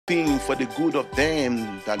thing for the good of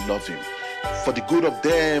them that love him, for the good of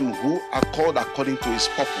them who are called according to his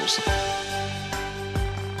purpose.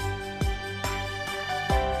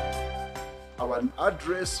 Our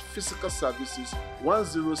address, physical services,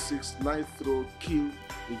 106 9th Road, King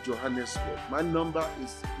in Johannesburg. My number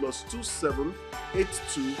is +27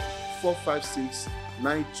 82 456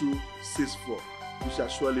 9264. You shall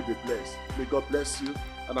surely be blessed. May God bless you,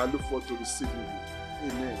 and I look forward to receiving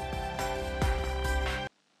you. Amen.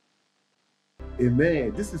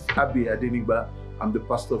 Amen. This is Abe Adenigba. I'm the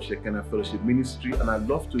pastor of Shekinah Fellowship Ministry, and I'd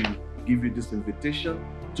love to give you this invitation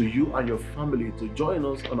to you and your family to join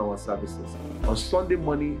us on our services. On Sunday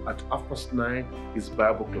morning at 9:30 is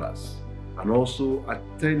Bible class, and also at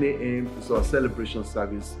 10 a.m. is our celebration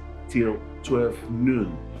service till 12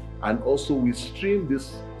 noon. And also we stream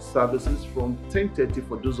these services from 10:30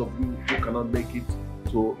 for those of you who cannot make it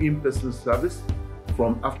to in-person service,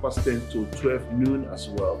 from 10:30 to 12 noon as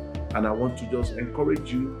well. And I want to just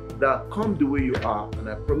encourage you that come the way you are, and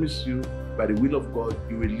I promise you, by the will of God,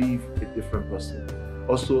 you will live a different person.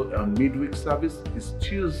 Also, our midweek service is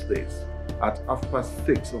Tuesdays at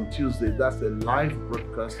 6:30 on Tuesday. That's a live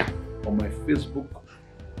broadcast on my Facebook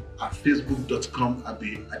at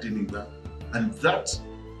facebook.com/Adenigba, and that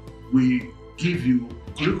we give you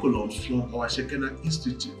curriculum from our Shekinah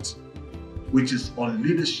Institute, which is on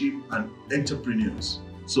leadership and entrepreneurs.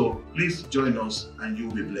 So please join us and you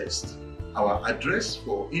will be blessed. Our address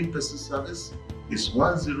for in-person service is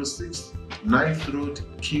 106 9th Road,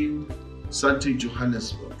 King, St.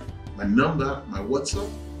 Johannesburg. My number, my WhatsApp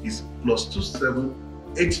is +27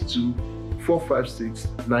 82 456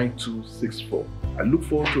 9264. I look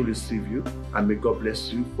forward to receive you, and may God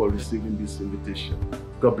bless you for receiving this invitation.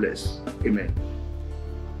 God bless. Amen.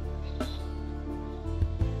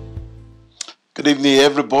 Good evening,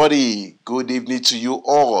 everybody. Good evening to you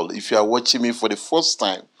all. If you are watching me for the first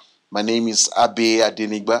time, my name is Abe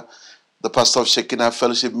Adenigba, the pastor of Shekinah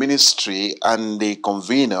Fellowship Ministry and the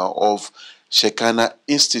convener of Shekinah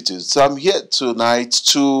Institute. So I'm here tonight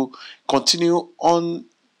to continue on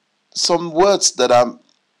some words that I'm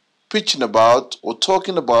preaching about or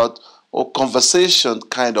talking about, or conversation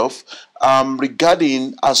kind of,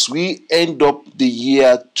 regarding as we end up the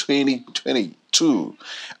year 2022.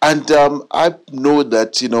 And I know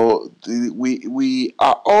that, we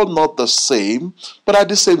are all not the same, but at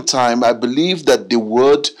the same time, I believe that the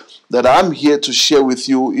word that I'm here to share with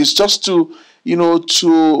you is just to,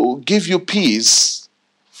 to give you peace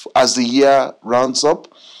as the year rounds up,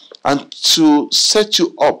 and to set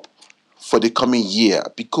you up for the coming year,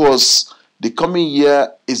 because the coming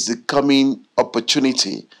year is the coming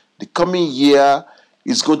opportunity. The coming year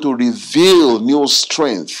is going to reveal new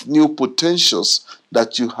strength, new potentials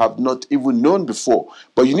that you have not even known before.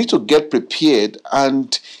 But you need to get prepared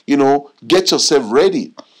and, get yourself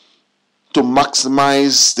ready to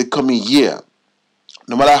maximize the coming year.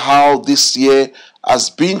 No matter how this year has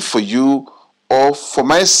been for you or for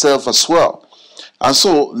myself as well. And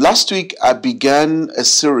so last week I began a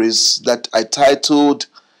series that I titled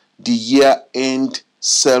The Year-End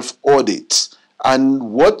Self-Audit.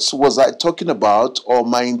 And what was I talking about, or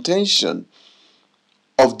my intention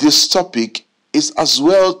of this topic, is as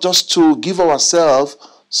well just to give ourselves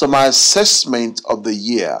some assessment of the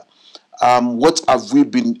year. What have we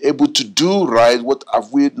been able to do right? What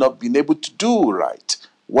have we not been able to do right?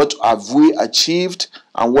 What have we achieved,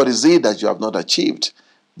 and what is it that you have not achieved?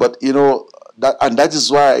 But that is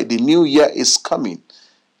why the new year is coming,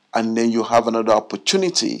 and then you have another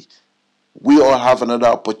opportunity. We all have another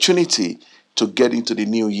opportunity to get into the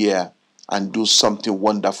new year and do something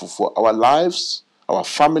wonderful for our lives, our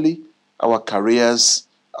family, our careers,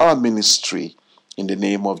 our ministry, in the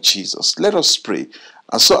name of Jesus. Let us pray.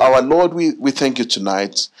 And so, our Lord, we thank you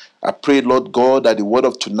tonight. I pray, Lord God, that the word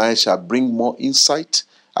of tonight shall bring more insight.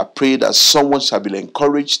 I pray that someone shall be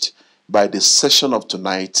encouraged by the session of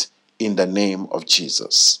tonight, in the name of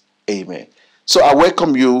Jesus. Amen. So I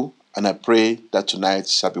welcome you, and I pray that tonight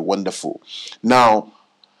shall be wonderful. Now,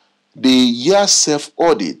 the year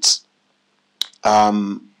self-audit,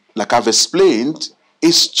 like I've explained,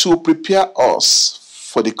 is to prepare us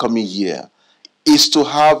for the coming year, is to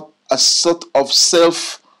have a sort of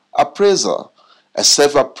self-appraisal, a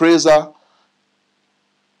self-appraiser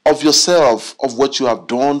of yourself, of what you have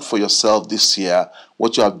done for yourself this year,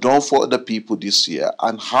 what you have done for other people this year,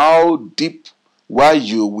 and how deep were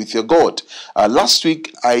you with your God. Last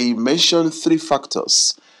week, I mentioned 3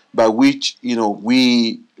 factors by which,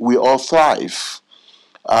 we all thrive.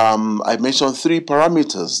 I mentioned 3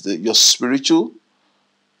 parameters: your spiritual,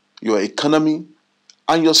 your economy,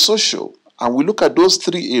 and your social. And we look at those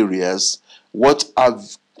 3 areas. What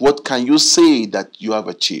have What can you say that you have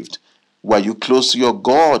achieved? Were you close to your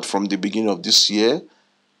God from the beginning of this year?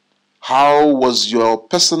 How was your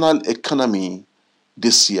personal economy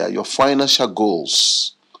this year, your financial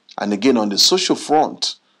goals? And again, on the social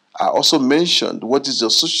front, I also mentioned what is your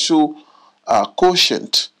social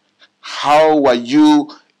quotient? How are you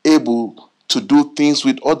able to do things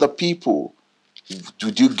with other people?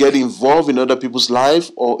 Did you get involved in other people's life,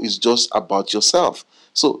 or is just about yourself?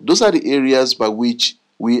 So those are the areas by which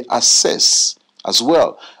we assess as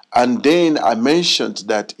well. And then I mentioned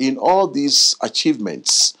that in all these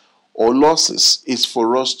achievements or losses is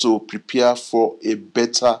for us to prepare for a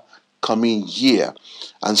better coming year.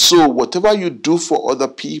 And so whatever you do for other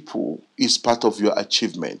people is part of your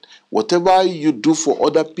achievement. Whatever you do for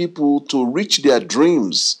other people to reach their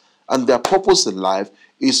dreams and their purpose in life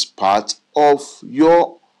is part of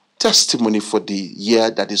your testimony for the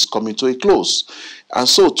year that is coming to a close. And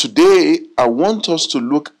so today I want us to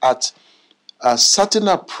look at a certain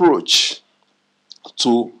approach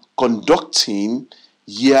to conducting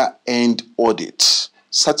year-end audit.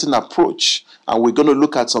 Certain approach. And we're going to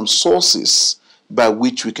look at some sources by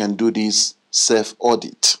which we can do this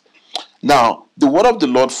self-audit. Now, the word of the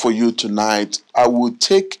Lord for you tonight, I will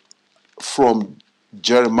take from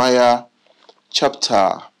Jeremiah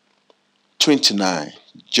chapter 29.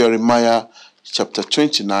 Jeremiah chapter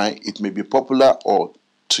 29. It may be popular or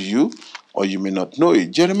to you, or you may not know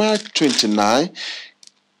it. Jeremiah 29,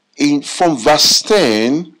 from verse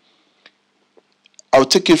 10, I'll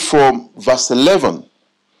take it from verse 11.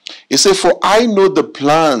 It says, "For I know the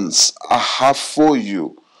plans I have for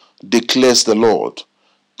you, declares the Lord.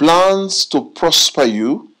 Plans to prosper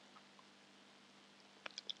you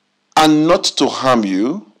and not to harm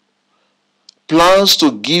you. Plans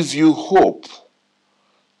to give you hope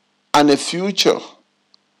and a future.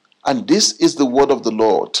 And this is the word of the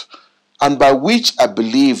Lord, and by which I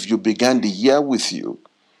believe you began the year with you."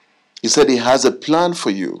 He said he has a plan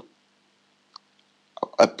for you.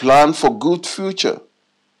 A plan for good future.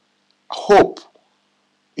 Hope.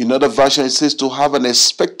 In other version, it says to have an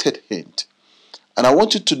expected end. And I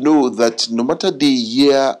want you to know that no matter the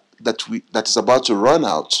year that is about to run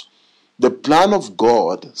out, the plan of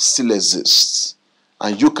God still exists.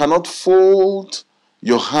 And you cannot fold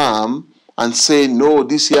your arm and say, no,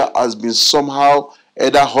 this year has been somehow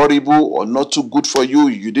either horrible or not too good for you.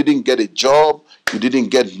 You didn't get a job. You didn't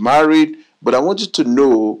get married. But I want you to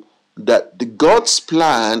know that the God's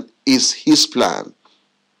plan is his plan.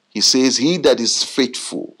 He says, he that is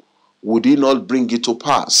faithful, would he not bring it to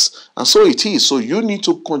pass? And so it is. So you need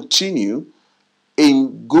to continue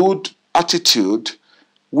in good attitude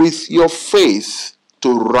with your faith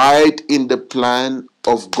to ride in the plan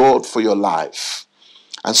of God for your life.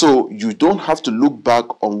 And so you don't have to look back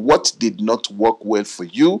on what did not work well for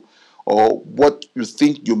you or what you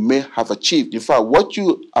think you may have achieved. In fact, what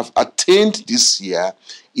you have attained this year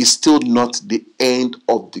is still not the end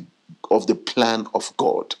of the plan of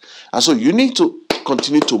God. And so you need to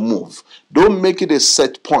continue to move. Don't make it a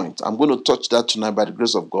set point. I'm going to touch that tonight by the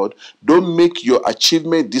grace of God. Don't make your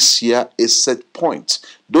achievement this year a set point.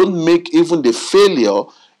 Don't make even the failure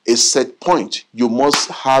a set point. You must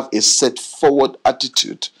have a set forward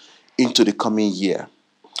attitude into the coming year.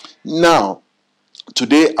 Now,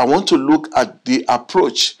 today I want to look at the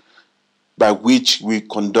approach by which we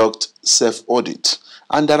conduct self-audit.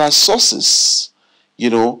 And there are sources.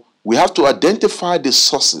 We have to identify the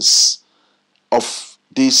sources of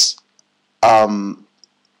this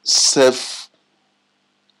self-audit,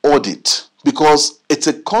 because it's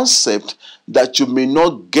a concept that you may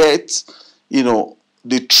not get,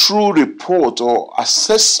 the true report or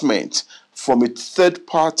assessment from a third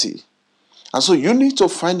party. And so you need to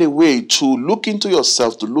find a way to look into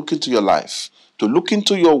yourself, to look into your life, to look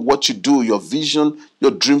into what you do, your vision, your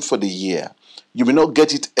dream for the year. You may not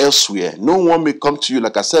get it elsewhere. No one may come to you.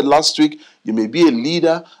 Like I said last week, you may be a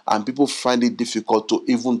leader and people find it difficult to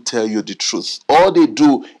even tell you the truth. All they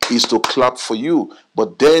do is to clap for you.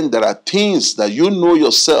 But then there are things that you know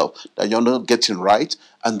yourself that you're not getting right.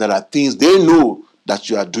 And there are things they know that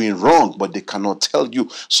you are doing wrong, but they cannot tell you.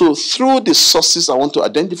 So through the sources I want to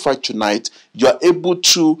identify tonight, you are able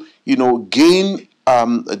to, gain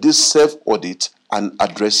this self-audit and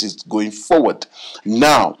address it going forward.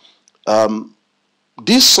 Now,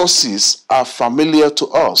 these sources are familiar to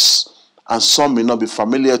us, and some may not be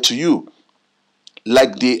familiar to you.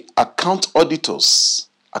 Like the account auditors.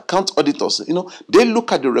 Account auditors, they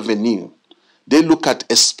look at the revenue. They look at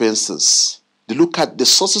expenses. They look at the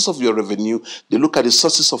sources of your revenue. They look at the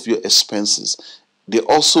sources of your expenses. The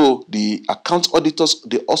account auditors,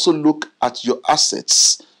 they also look at your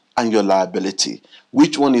assets and your liability.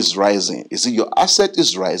 Which one is rising? Is it your asset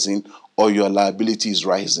is rising or your liability is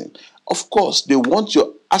rising? Of course, they want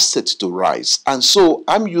your asset to rise. And so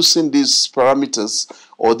I'm using these parameters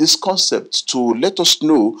or this concept to let us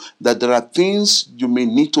know that there are things you may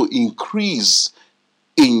need to increase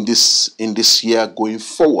in this year going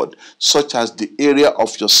forward, such as the area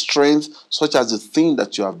of your strength, such as the thing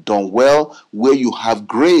that you have done well, where you have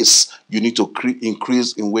grace, you need to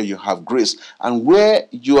increase in where you have grace, and where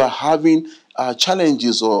you are having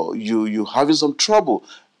challenges or you having some trouble.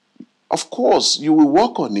 Of course, you will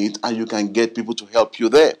work on it and you can get people to help you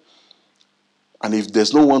there. And if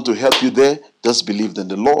there's no one to help you there, just believe in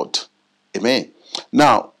the Lord. Amen.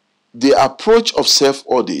 Now, the approach of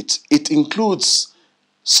self-audit, it includes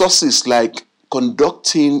sources like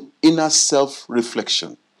conducting inner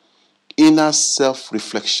self-reflection,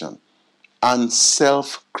 and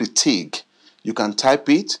self-critique. You can type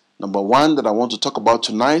it. Number one that I want to talk about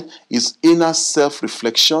tonight is inner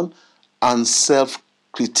self-reflection and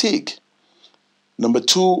self-critique. Number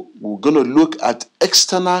two, we're going to look at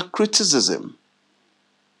external criticism.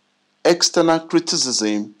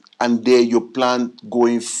 And there you plan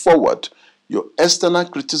going forward. Your external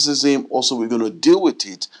criticism, also we're going to deal with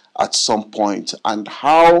it at some point, and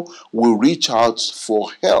how we reach out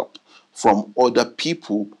for help from other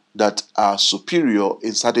people that are superior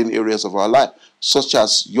in certain areas of our life, such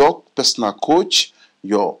as your personal coach,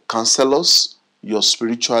 your counselors, your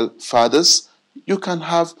spiritual fathers. You can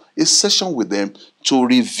have a session with them to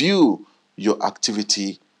review your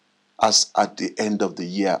activity as at the end of the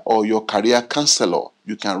year, or your career counselor.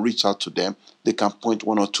 You can reach out to them. They can point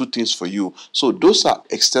one or two things for you. So those are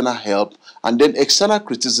external help. And then external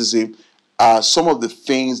criticism are some of the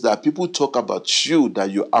things that people talk about you that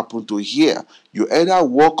you happen to hear. You either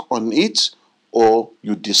work on it or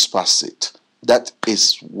you disperse it. That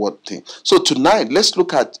is what thing. So tonight, let's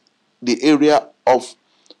look at the area of,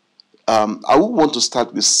 I would want to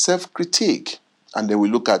start with self-critique, and then we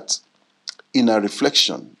look at inner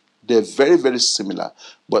reflection. They're very, very similar,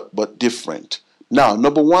 but different. Now,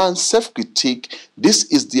 number one, self-critique. This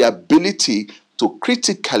is the ability to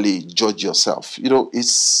critically judge yourself.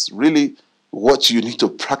 It's really what you need to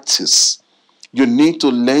practice. You need to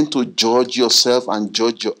learn to judge yourself and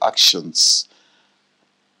judge your actions.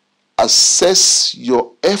 Assess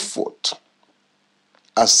your effort.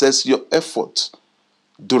 Assess your effort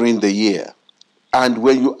during the year. And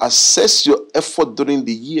when you assess your effort during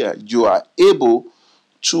the year, you are able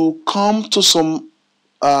to come to some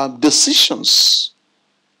decisions.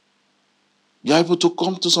 You're able to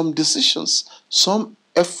come to some decisions. Some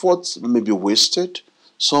efforts may be wasted.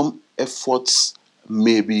 Some efforts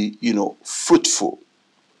may be, fruitful.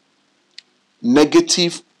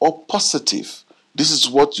 Negative or positive. This is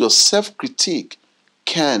what your self-critique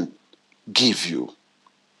can give you.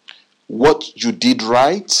 What you did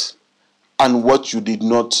right and what you did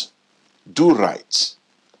not do right.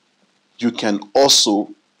 You can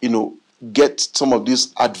also, get some of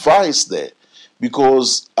this advice there,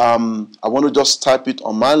 because I want to just type it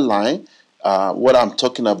on my line, what I'm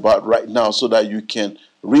talking about right now, so that you can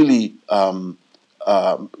really,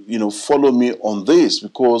 follow me on this,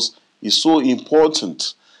 because it's so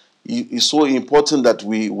important. It's so important that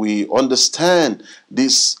we understand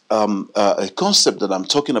this concept that I'm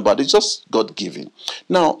talking about. It's just God-given.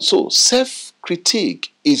 Now, so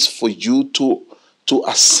self-critique is for you to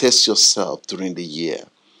assess yourself during the year.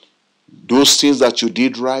 Those things that you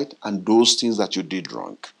did right and those things that you did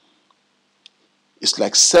wrong. It's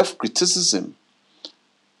like self-criticism.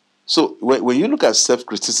 So when you look at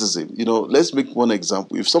self-criticism, let's make one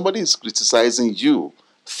example. If somebody is criticizing you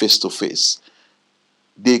face to face,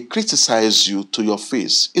 they criticize you to your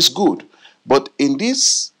face. It's good. But in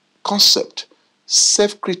this concept,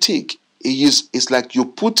 self-critique is like you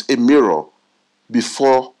put a mirror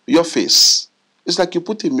before your face. It's like you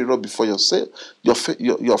put a mirror before your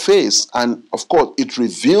face, and of course it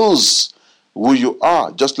reveals who you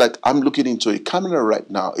are. Just like I'm looking into a camera right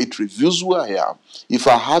now, it reveals who I am. If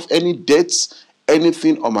I have any debts,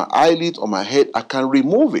 anything on my eyelid or my head, I can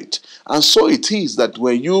remove it. And so it is that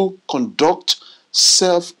when you conduct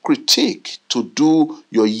self-critique to do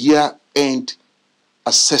your year-end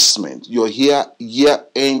assessment, your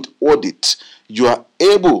year-end audit, you are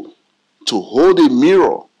able to hold a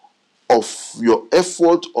mirror of your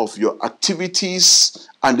effort, of your activities,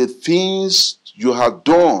 and the things you have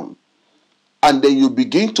done. And then you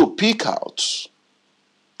begin to pick out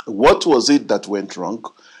what was it that went wrong,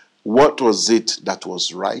 what was it that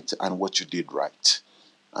was right, and what you did right.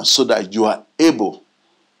 And so that you are able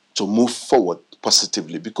to move forward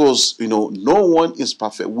positively, because no one is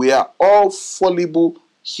perfect. We are all fallible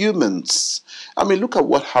humans. I mean, look at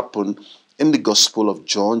what happened in the Gospel of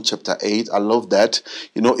John, chapter 8. I love that.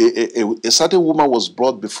 You know, a certain woman was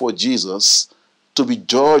brought before Jesus to be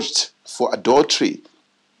judged for adultery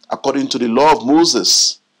according to the law of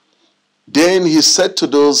Moses. Then he said to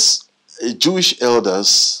those Jewish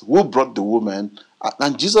elders who brought the woman,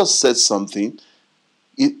 and Jesus said something.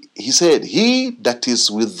 He said, "He that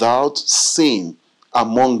is without sin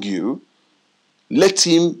among you, let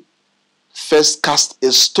him first cast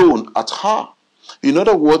a stone at her." In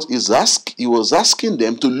other words, he was asking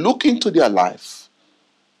them to look into their life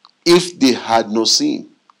if they had no sin.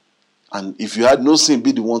 And if you had no sin,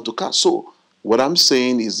 be the one to cast. So what I'm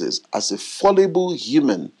saying is this: as a fallible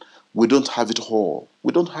human, we don't have it all.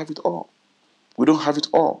 We don't have it all. We don't have it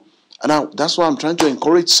all. And that's why I'm trying to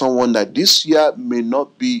encourage someone that this year may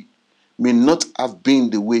not have been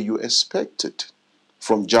the way you expected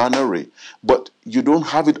from January, but you don't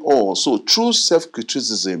have it all. So through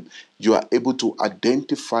self-criticism, you are able to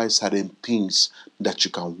identify certain things that you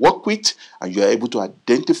can work with, and you are able to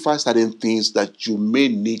identify certain things that you may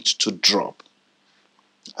need to drop.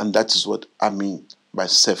 And that is what I mean by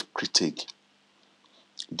self-critique.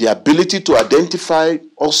 The ability to identify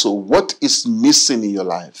also what is missing in your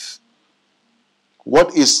life.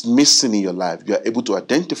 What is missing in your life, you are able to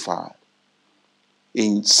identify.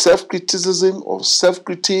 In self-criticism or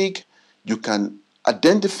self-critique, you can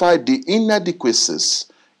identify the inadequacies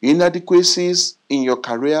in your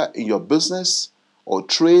career, in your business or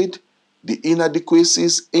trade, the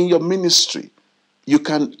inadequacies in your ministry. You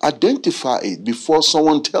can identify it before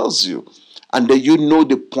someone tells you, and then you know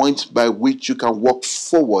the point by which you can walk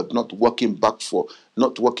forward, not walking backward.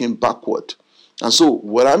 And so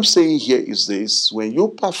what I'm saying here is this: when you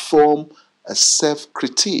perform a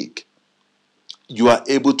self-critique, you are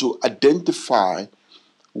able to identify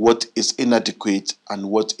what is inadequate and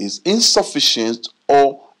what is insufficient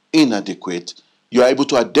or inadequate. You are able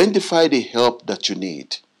to identify the help that you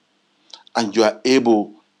need. And you are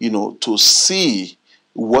able, to see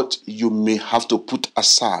what you may have to put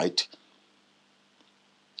aside.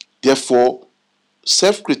 Therefore,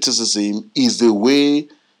 self-criticism is the way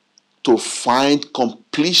to find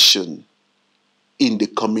completion in the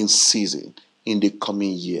coming season, in the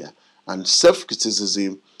coming year. And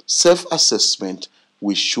self-criticism, self-assessment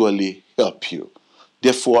will surely help you.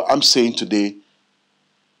 Therefore, I'm saying today,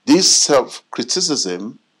 this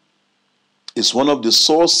self-criticism is one of the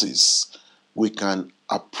sources we can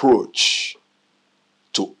approach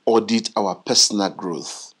to audit our personal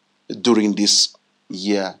growth during this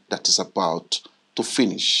year that is about to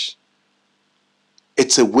finish.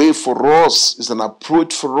 It's a way for us, it's an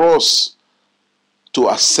approach for us to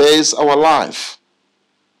assess our life.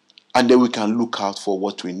 And then we can look out for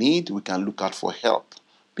what we need, we can look out for help.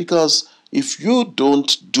 Because if you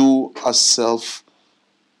don't do a self-critique,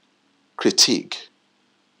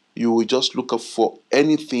 you will just look up for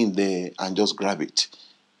anything there and just grab it.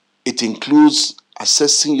 It includes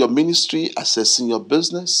assessing your ministry, assessing your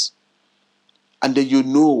business, and then you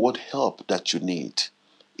know what help that you need.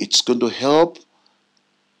 It's going to help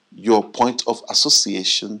your point of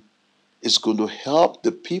association. It's going to help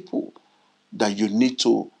the people that you need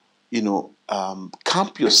to,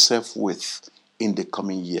 camp yourself with in the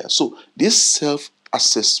coming year. So this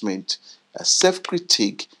self-assessment,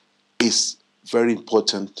 self-critique is very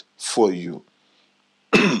important for you.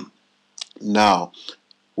 Now,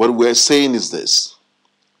 what we're saying is this,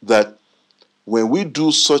 that when we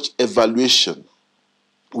do such evaluation,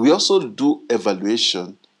 we also do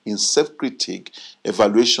evaluation in self-critique,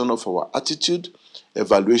 evaluation of our attitude,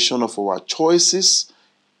 evaluation of our choices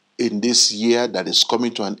in this year that is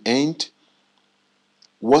coming to an end.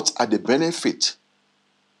 What are the benefits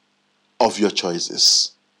of your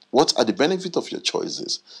choices? What are the benefits of your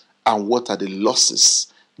choices? And what are the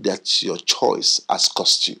losses that your choice has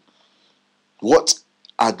cost you? What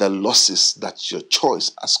are the losses that your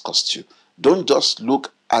choice has cost you? Don't just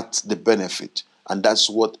look at the benefit. And that's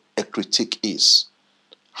what a critique is.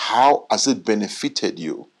 How has it benefited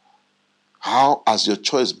you? How has your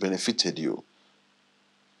choice benefited you?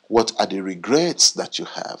 What are the regrets that you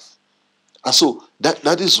have? And so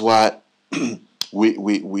that is why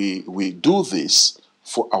we do this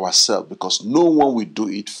for ourselves, because no one will do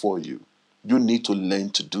it for you. You need to learn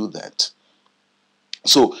to do that.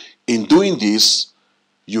 So in doing this,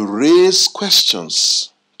 you raise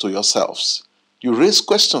questions to yourselves. You raise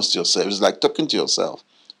questions to yourself. It's like talking to yourself.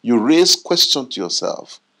 You raise questions to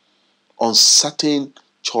yourself on certain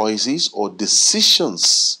choices or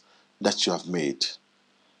decisions that you have made.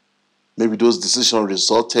 Maybe those decisions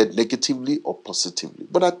resulted negatively or positively.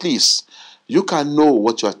 But at least you can know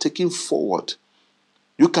what you are taking forward.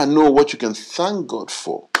 You can know what you can thank God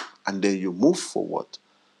for, and then you move forward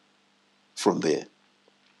from there.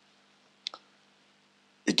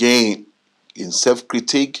 Again, in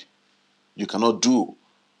self-critique, you cannot do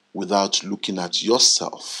without looking at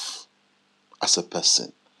yourself as a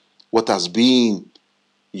person. What has been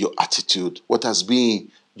your attitude? What has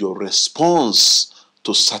been your response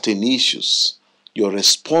to certain issues? Your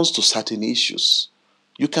response to certain issues.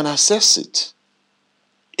 You can assess it.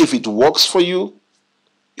 If it works for you,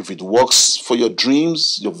 if it works for your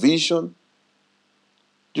dreams, your vision,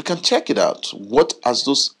 you can check it out. What has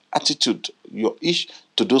those attitude, your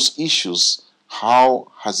to those issues,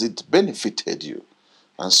 how has it benefited you?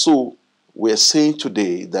 And so we're saying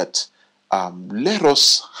today that let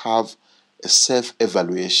us have a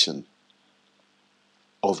self-evaluation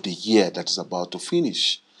of the year that is about to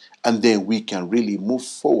finish. And then we can really move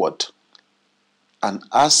forward and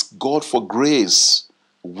ask God for grace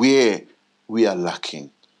where we are lacking.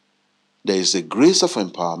 There is a grace of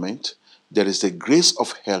empowerment. There is a grace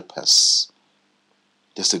of helpers.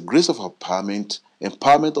 There's a grace of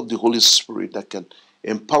empowerment of the Holy Spirit that can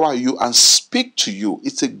empower you and speak to you.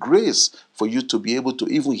 It's a grace for you to be able to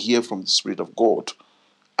even hear from the Spirit of God.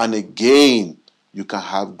 And again, you can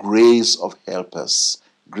have grace of helpers,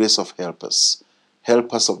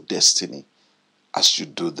 helpers of destiny as you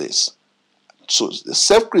do this. So the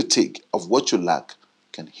self-critique of what you lack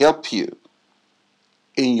can help you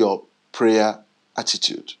in your prayer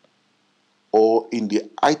attitude or in the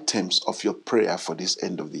items of your prayer for this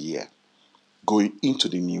end of the year, going into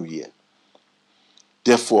the new year.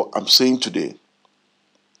 Therefore, I'm saying today,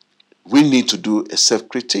 we need to do a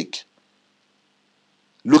self-critique.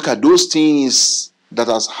 Look at those things that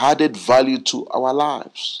has added value to our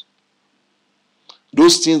lives.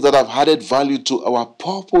 Those things that have added value to our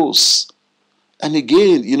purpose. And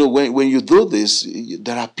again, when you do this,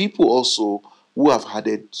 there are people also who have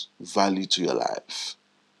added value to your life.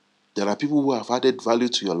 There are people who have added value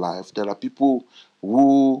to your life. There are people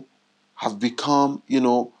who have become,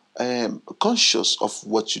 conscious of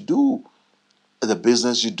what you do, the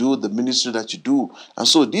business you do, the ministry that you do. And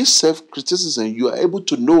so this self-criticism, you are able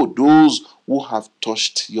to know those who have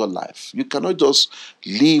touched your life. You cannot just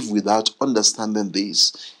live without understanding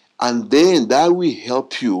this. And then that will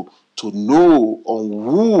help you to know on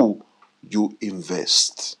who you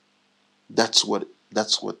invest. That's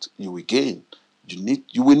what you will gain.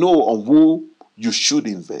 You will know on who you should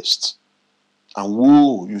invest and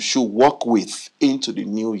who you should work with into the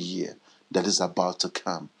new year that is about to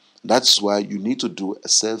come. That's why you need to do a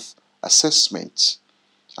self-assessment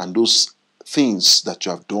and those things that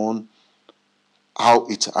you have done, how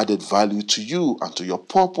it added value to you and to your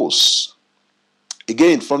purpose.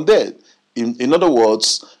 Again, from there, in other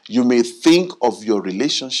words, you may think of your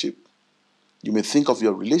relationship. You may think of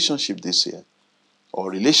your relationship this year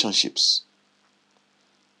or relationships,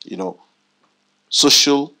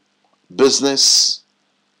 social, business.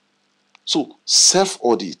 So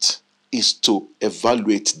self-audit is to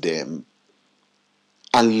evaluate them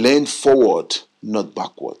and learn forward, not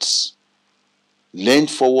backwards. Learn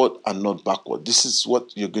forward and not backward. This is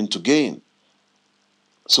what you're going to gain.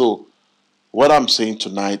 So what I'm saying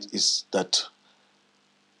tonight is that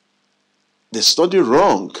there's nothing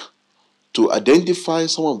wrong to identify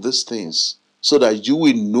some of these things so that you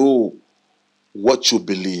will know what you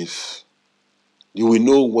believe. You will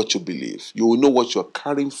know what you believe. You will know what you're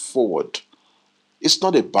carrying forward. It's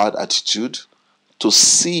not a bad attitude to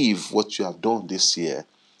sieve what you have done this year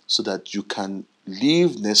so that you can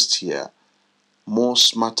live next year more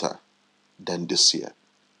smarter than this year.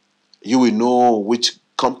 You will know which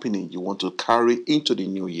company you want to carry into the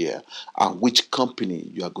new year and which company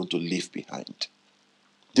you are going to leave behind.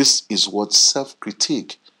 This is what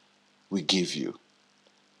self-critique will give you.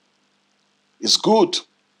 It's good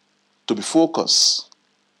to be focused.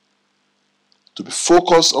 To be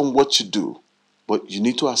focused on what you do, but you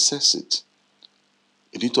need to assess it.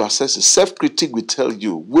 You need to assess it. Self-critique will tell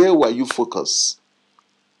you, where were you focused?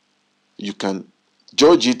 You can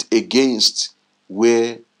judge it against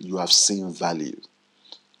where you have seen value.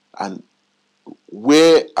 And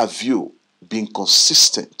where have you been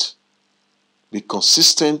consistent? Be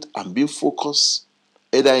consistent and be focused,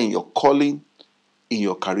 either in your calling, in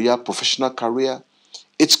your career, professional career.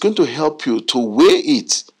 It's going to help you to weigh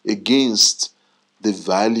it against the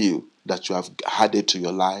value that you have added to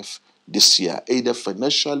your life this year, either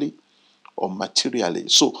financially or materially.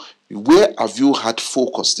 So where have you had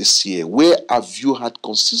focus this year? Where have you had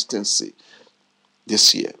consistency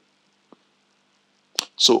this year?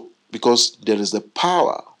 So, because there is a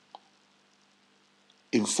power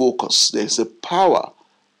in focus, there is a power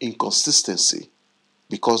in consistency.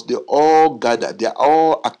 because they all gather, they are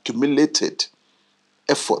all accumulated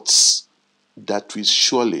efforts that will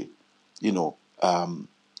surely,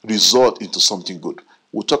 result into something good.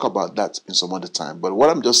 We'll talk about that in some other time. But what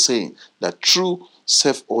I'm just saying, that through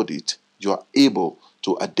self-audit, you are able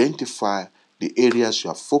to identify the areas you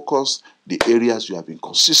have focused, the areas you have been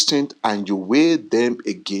consistent, and you weigh them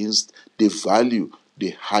against the value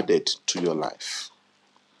they added to your life.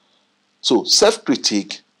 So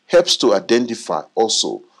self-critique helps to identify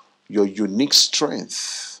also your unique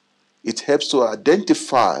strength. It helps to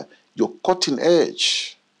identify your cutting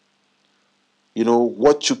edge.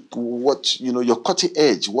 Your cutting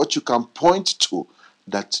edge, what you can point to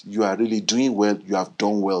that you are really doing well, you have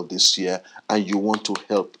done well this year, and you want to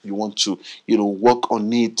help, you want to, work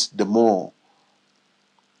on it the more.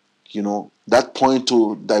 That point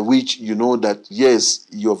to that which that yes,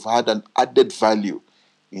 you've had an added value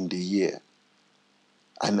in the year.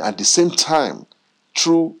 And at the same time,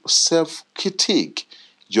 through self-critique,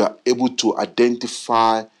 you are able to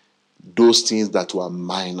identify those things that were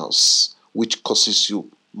minus, which causes you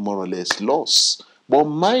more or less loss. But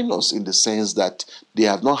minus in the sense that they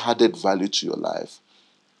have not added value to your life.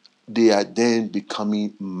 They are then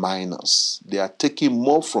becoming minus. They are taking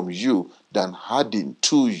more from you than adding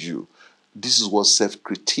to you. This is what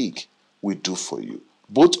self-critique will do for you.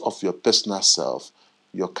 Both of your personal self,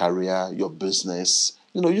 your career, your business.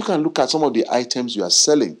 You can look at some of the items you are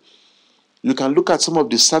selling. You can look at some of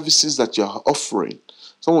the services that you are offering.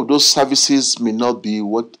 Some of those services may not be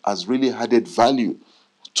what has really added value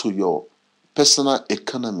to your personal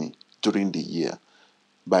economy during the year.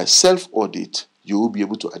 By self-audit, you will be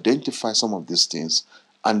able to identify some of these things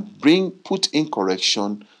and put in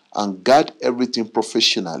correction and guard everything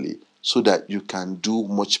professionally so that you can do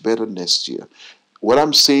much better next year. What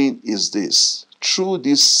I'm saying is this: through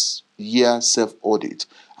this year self-audit,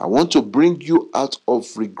 I want to bring you out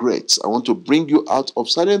of regrets. I want to bring you out of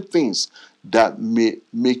certain things that may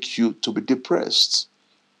make you to be depressed,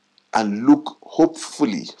 and look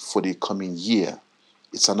hopefully for the coming year.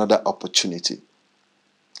 It's another opportunity.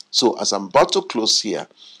 So as I'm about to close here,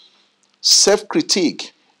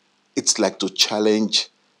 self-critique, it's like to challenge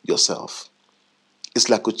yourself. It's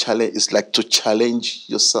like to challenge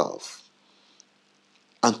yourself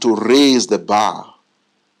and to raise the bar,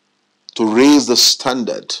 to raise the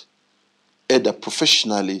standard, either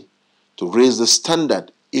professionally, to raise the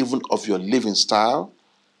standard even of your living style,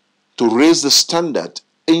 to raise the standard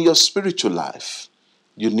in your spiritual life.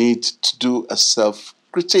 You need to do a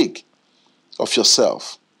self-critique of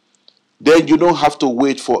yourself. Then you don't have to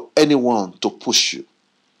wait for anyone to push you.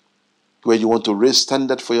 When you want to raise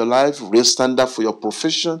standard for your life, raise standard for your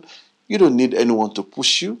profession, you don't need anyone to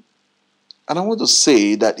push you. And I want to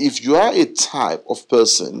say that if you are a type of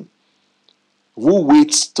person who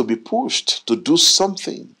waits to be pushed to do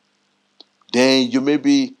something, then you may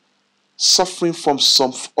be suffering from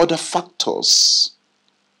some other factors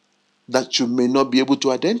that you may not be able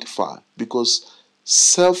to identify, because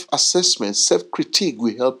self-assessment, self-critique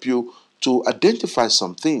will help you to identify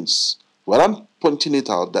some things. Well, I'm pointing it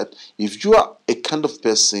out that if you are a kind of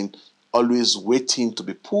person always waiting to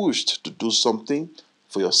be pushed to do something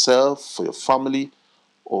for yourself, for your family,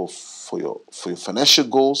 or for your financial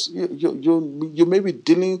goals, you may be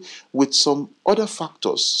dealing with some other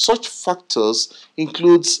factors. Such factors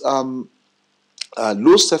includes low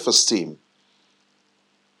self-esteem.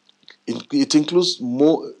 It includes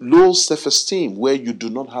more low self-esteem where you do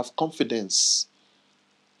not have confidence.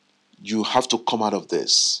 You have to come out of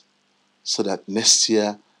this so that next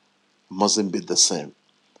year mustn't be the same.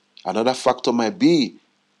 Another factor might be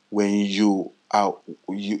when you are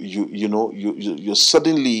you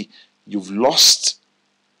suddenly you've lost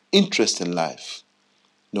interest in life.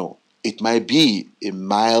 No, it might be a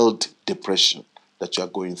mild depression that you are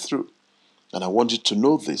going through. And I want you to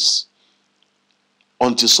know this.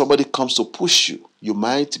 Until somebody comes to push you, you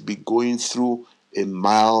might be going through a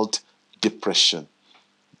mild depression.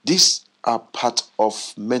 These are part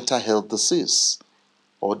of mental health disease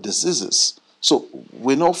or diseases. So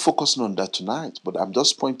we're not focusing on that tonight, but I'm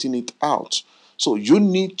just pointing it out. So you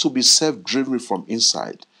need to be self-driven from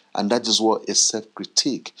inside, and that is what a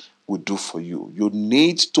self-critique will do for you. You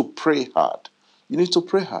need to pray hard. You need to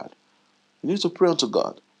pray hard. You need to pray unto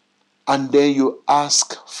God. And then you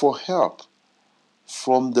ask for help.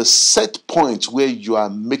 From the set point where you are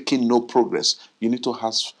making no progress, you need to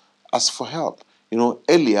ask for help.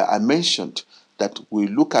 Earlier I mentioned that we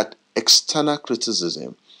look at external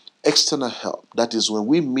criticism, external help. That is when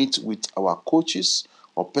we meet with our coaches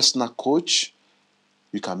or personal coach.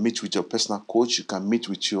 You can meet with your personal coach. You can meet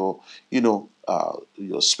with your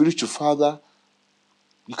spiritual father.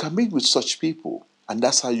 You can meet with such people, And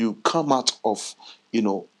that's how you come out of,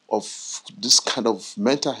 of this kind of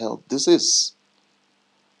mental health disease.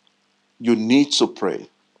 You need to pray,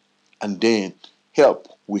 and then help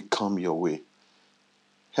will come your way.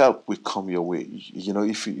 Help will come your way.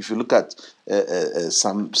 If you look at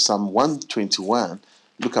Psalm 121,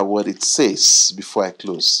 look at what it says before I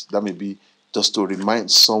close. That may be just to remind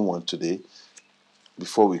someone today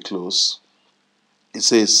before we close. It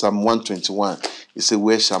says, Psalm 121, it says,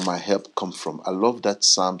 where shall my help come from? I love that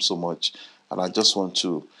psalm so much, and I just want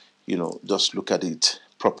to, just look at it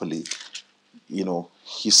properly.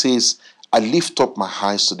 He says, I lift up my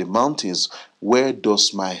eyes to the mountains. Where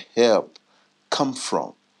does my help come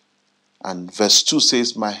from? And verse 2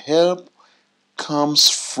 says, my help comes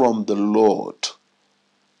from the Lord,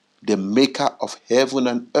 the maker of heaven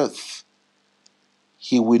and earth.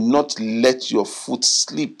 He will not let your foot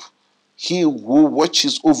sleep. He who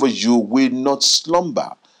watches over you will not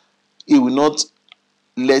slumber. He will not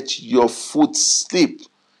let your foot sleep.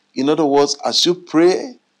 In other words, as you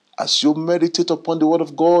pray, as you meditate upon the word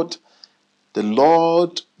of God, the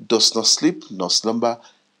Lord does not sleep nor slumber.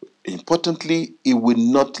 Importantly, He will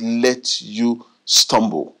not let you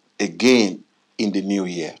stumble again in the new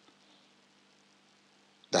year.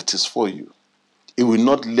 That is for you. He will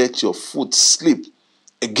not let your foot slip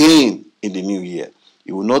again in the new year.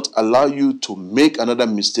 He will not allow you to make another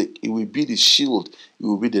mistake. It will be the shield. It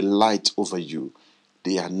will be the light over you.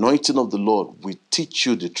 The anointing of the Lord will teach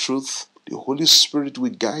you the truth. The Holy Spirit will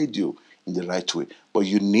guide you in the right way. But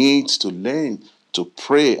you need to learn to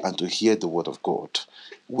pray and to hear the word of God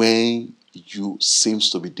when you seems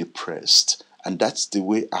to be depressed. And that's the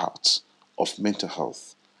way out of mental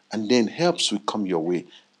health. And then helps will come your way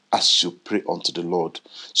as you pray unto the Lord.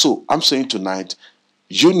 So I'm saying tonight,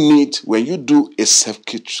 you need, when you do a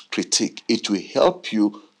self-critique, it will help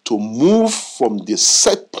you to move from the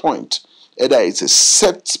set point. Either it's a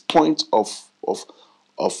set point of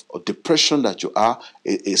depression that you are,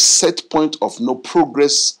 a set point of no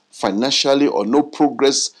progress financially or no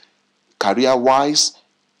progress career-wise.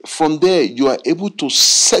 From there, you are able to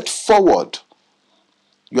set forward.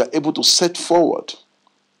 You are able to set forward.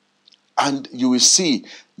 And you will see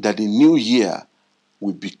that the new year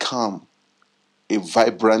will become a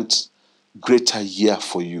vibrant, greater year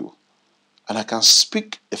for you. And I can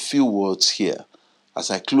speak a few words here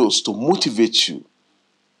as I close to motivate you.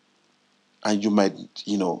 And you might,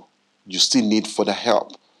 you still need further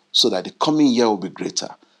help so that the coming year will be greater.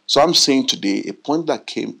 So I'm saying today, a point that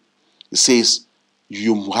came, it says,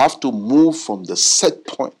 you have to move from the set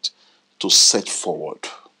point to set forward.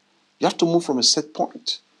 You have to move from a set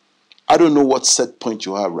point. I don't know what set point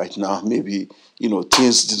you have right now. Maybe,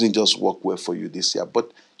 things didn't just work well for you this year,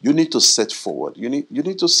 but you need to set forward. You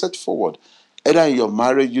need to set forward. Either in your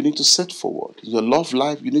marriage, you need to set forward. In your love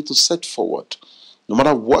life, you need to set forward. No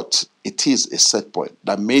matter what it is, a set point.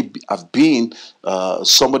 That have been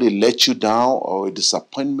somebody let you down or a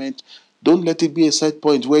disappointment. Don't let it be a set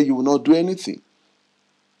point where you will not do anything.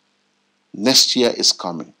 Next year is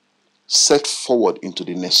coming. Set forward into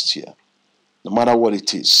the next year. No matter what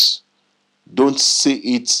it is. Don't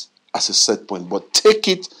see it as a set point, but take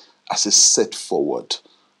it as a set forward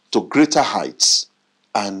to greater heights,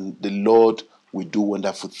 and the Lord will do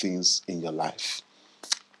wonderful things in your life.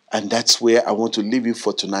 And that's where I want to leave you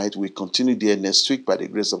for tonight. We continue there next week by the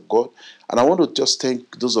grace of God. And I want to just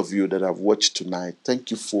thank those of you that have watched tonight.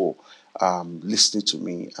 Thank you for listening to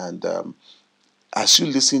me. And as you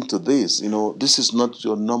listen to this, this is not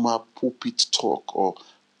your normal pulpit talk or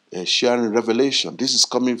sharing revelation. This is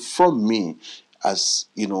coming from me. As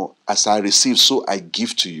as I receive, so I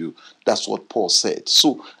give to you. That's what Paul said.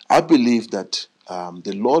 So I believe that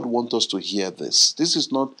the Lord wants us to hear this. This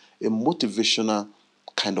is not a motivational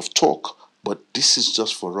kind of talk, but this is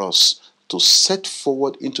just for us to set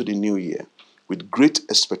forward into the new year with great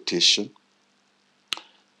expectation,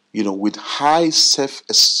 with high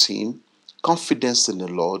self-esteem, confidence in the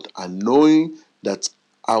Lord, and knowing that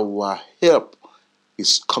our help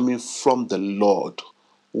is coming from the Lord,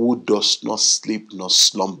 who does not sleep nor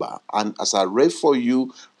slumber. And as I read for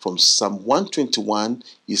you from Psalm 121,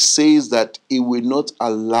 it says that He will not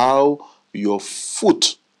allow your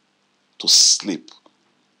foot to sleep.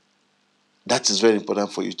 That is very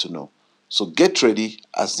important for you to know. So get ready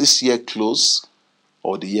as this year closes,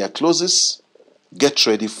 or the year closes. Get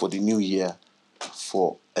ready for the new year,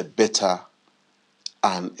 for a better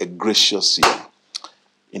and a gracious year.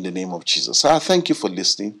 In the name of Jesus. So I thank you for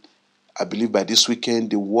listening. I believe by this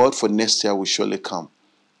weekend, the word for next year will surely come.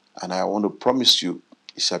 And I want to promise you,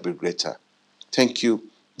 it shall be greater. Thank you.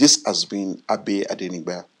 This has been Abe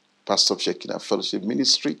Adenigba, Pastor of Shekinah Fellowship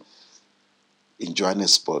Ministry in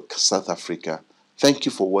Johannesburg, South Africa. Thank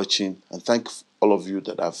you for watching, and thank all of you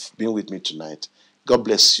that have been with me tonight. God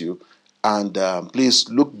bless you. And please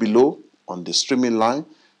look below on the streaming line.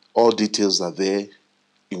 All details are there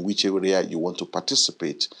in which area you want to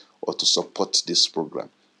participate or to support this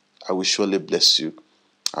program. I will surely bless you.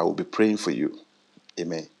 I will be praying for you.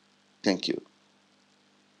 Amen. Thank you.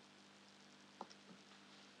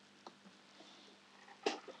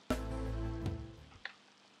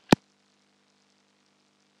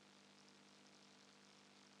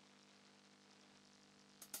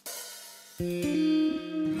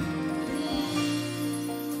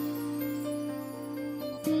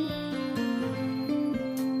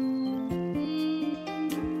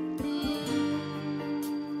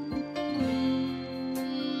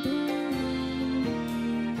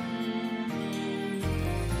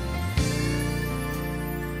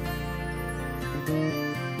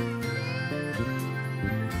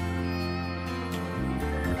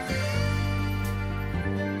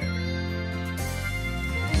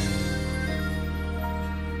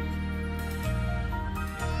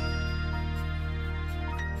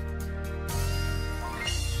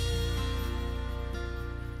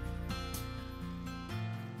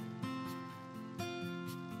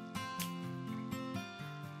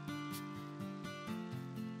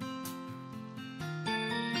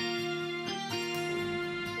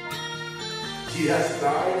 He has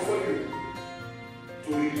died for you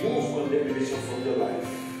to remove condemnation from your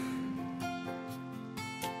life.